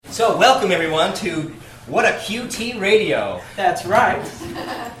So, welcome everyone to What a QT Radio. That's right.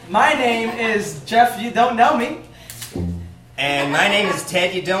 My name is Jeff, you don't know me. And my name is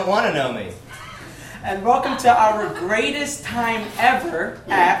Ted, you don't want to know me. And welcome to our greatest time ever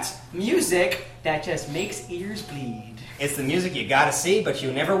at music that just makes ears bleed. It's the music you gotta see, but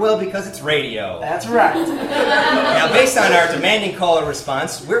you never will because it's radio. That's right. Now, based on our demanding caller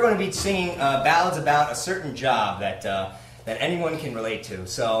response, we're going to be singing ballads about a certain job that anyone can relate to.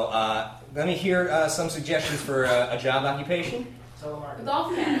 So, let me hear some suggestions for a job occupation.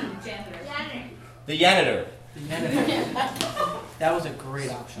 Golf janitor. The janitor. The janitor. That was a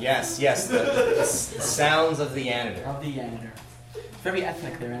great option. Yes, the sounds of the janitor. Of the janitor. Very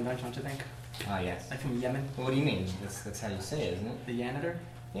ethnic there, don't you think? Ah, yes. Like from Yemen. Well, what do you mean? That's how you say it, isn't it? The janitor?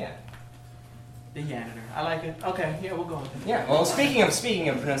 Yeah. The janitor. I like it. Okay, yeah, we'll go with it. Yeah, well, speaking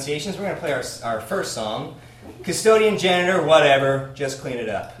of pronunciations, we're going to play our first song. Custodian, janitor, whatever, just clean it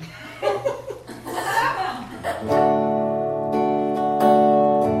up.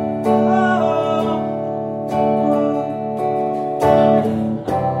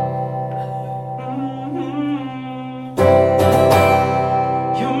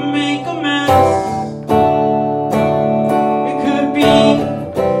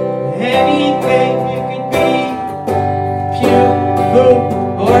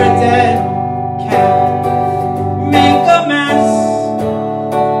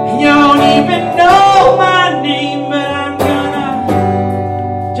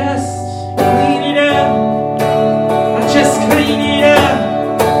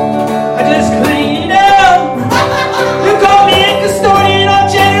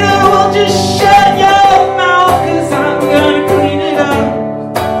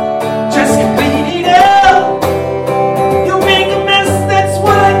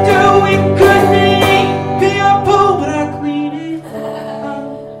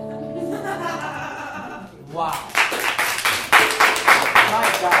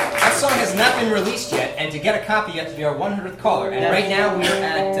 You have to be our 100th caller, and right now we're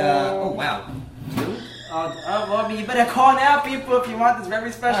at oh wow, 2. Well, you better call now, people, if you want this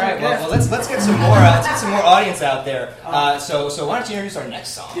very special gift. Well, let's get some more. Let's get some more audience out there. So why don't you introduce our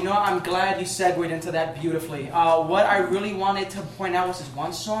next song? You know, I'm glad you segued into that beautifully. What I really wanted to point out was this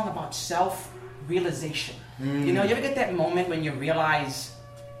one song about self-realization. You know, you ever get that moment when you realize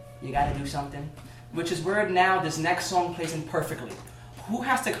you got to do something, which is where now this next song plays in perfectly. Who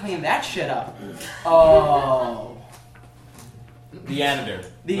has to clean that shit up? Oh. The janitor.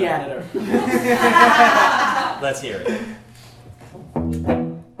 The janitor. Let's hear it.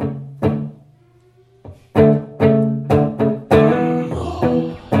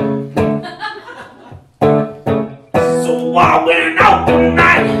 So I went out one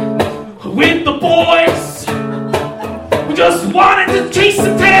night with the boys. We just wanted to chase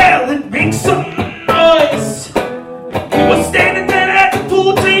a tail and make some noise. We were standing there at the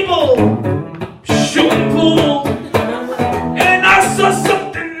pool table, shooting pool, and I saw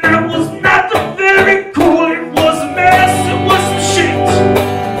something that was not very cool. It was a mess, it was some shit.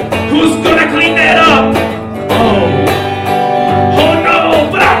 Who's gonna clean that up? Oh no,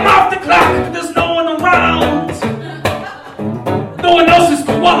 but I'm off the clock, there's no one around. No one else is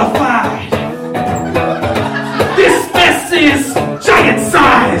qualified. This mess is giant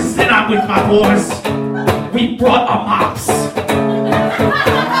size, and I'm with my boys. We brought our mops.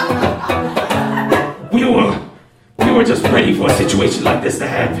 We were just ready for a situation like this to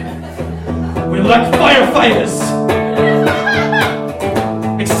happen. We're like firefighters,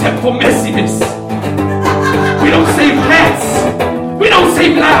 except for messiness. We don't save hats, we don't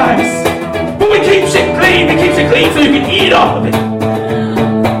save lives, but we keep shit clean. We keep shit clean so you can eat off of it.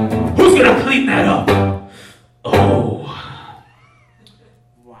 Who's gonna clean that up? Oh.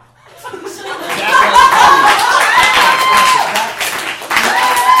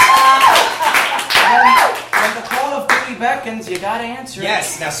 You gotta answer.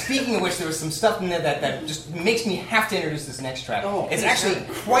 Yes. Now, speaking of which, there was some stuff in there that just makes me have to introduce this next track. Oh, it's actually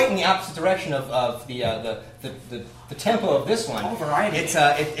quite in the opposite direction of the tempo of this one. Oh, variety.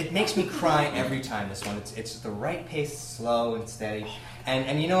 It makes me cry every time. This one. It's the right pace, slow and steady.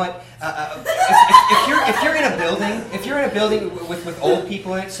 And you know what? If you're in a building with old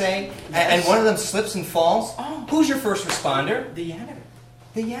people in it, say, and one of them slips and falls, who's your first responder? The janitor.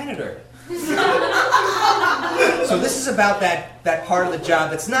 The janitor. So this is about that part of the job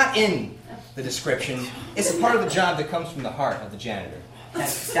that's not in the description. It's a part of the job that comes from the heart of the janitor.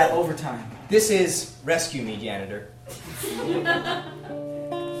 That overtime. This is Rescue Me, Janitor.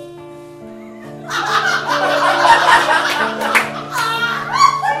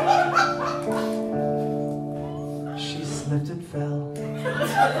 She slipped and fell.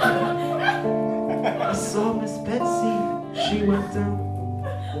 I saw Miss Betsy. She went down.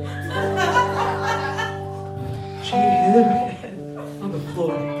 She hit her head on the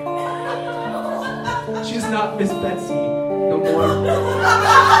floor. She's not Miss Betsy no more.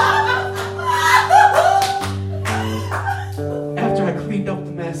 After I cleaned up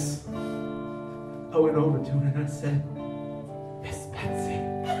the mess, I went over to her and I said, Miss Betsy.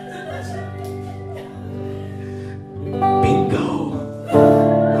 Bingo.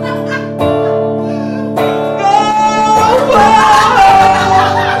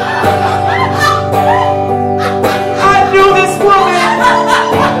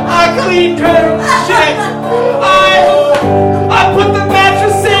 Cleaned her shit. I put the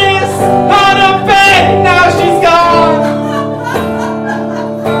mattresses on her bed. Now she's gone.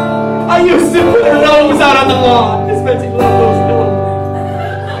 I used to put her nose out on the lawn. Miss Betsy loved those pillows.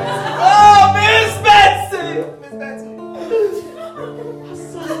 Oh, Miss Betsy. Miss Betsy. I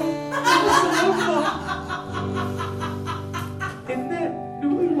saw her in that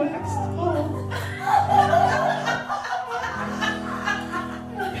newly waxed home.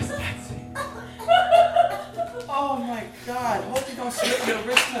 Oh my God! Hope you don't slip your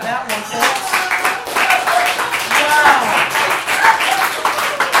wrist to that one, folks. Wow.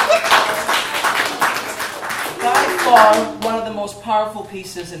 By far, one of the most powerful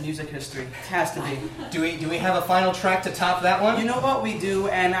pieces in music history. It has to be. Do we have a final track to top that one? You know what we do,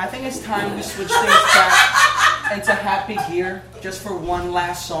 and I think it's time we switch things back into happy gear, just for one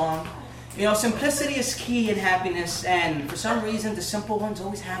last song. You know, simplicity is key in happiness, and for some reason, the simple ones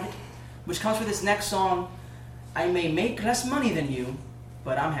always have it. Which comes with this next song. I may make less money than you,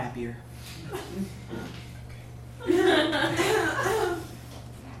 but I'm happier.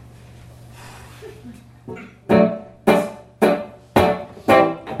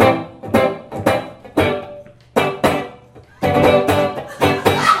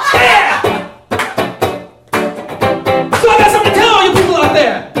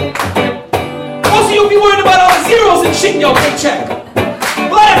 Shit in your paycheck.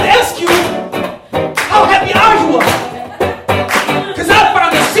 Well, I have to ask you, how happy are you? Cause I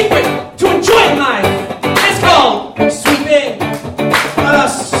found a secret to enjoying life. It's called sweeping.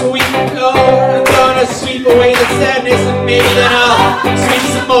 Sweep, I'm gonna sweep away the sadness and maybe then I'll sweep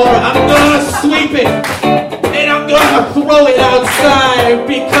some more. I'm gonna sweep it and I'm gonna throw it outside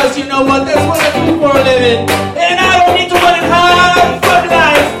because you know what, that's what I do for a living. And I don't need to run it hard for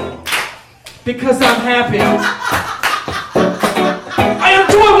life because I'm happy.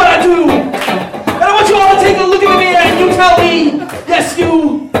 What I do, and I want you all to take a look in the mirror and you tell me, yes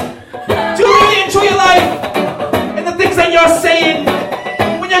you, do you really enjoy your life and the things that you're saying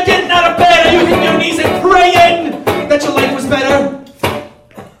when you're getting out of bed and you hitting your knees and praying that your life was better?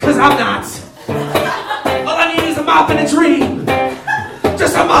 Cause I'm not. All I need is a mop and a dream,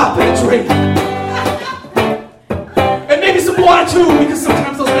 just a mop and a dream, and maybe some water too, because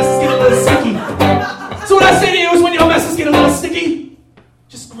sometimes those messes get a little sticky. So what I say to you is when your messes get a little sticky,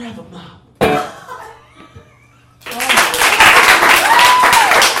 just grab a mop.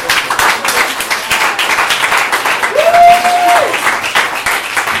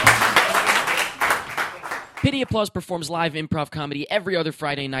 Pity Applause performs live improv comedy every other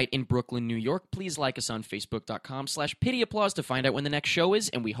Friday night in Brooklyn, New York. Please like us on Facebook.com/Pity Applause to find out when the next show is,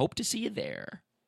 and we hope to see you there.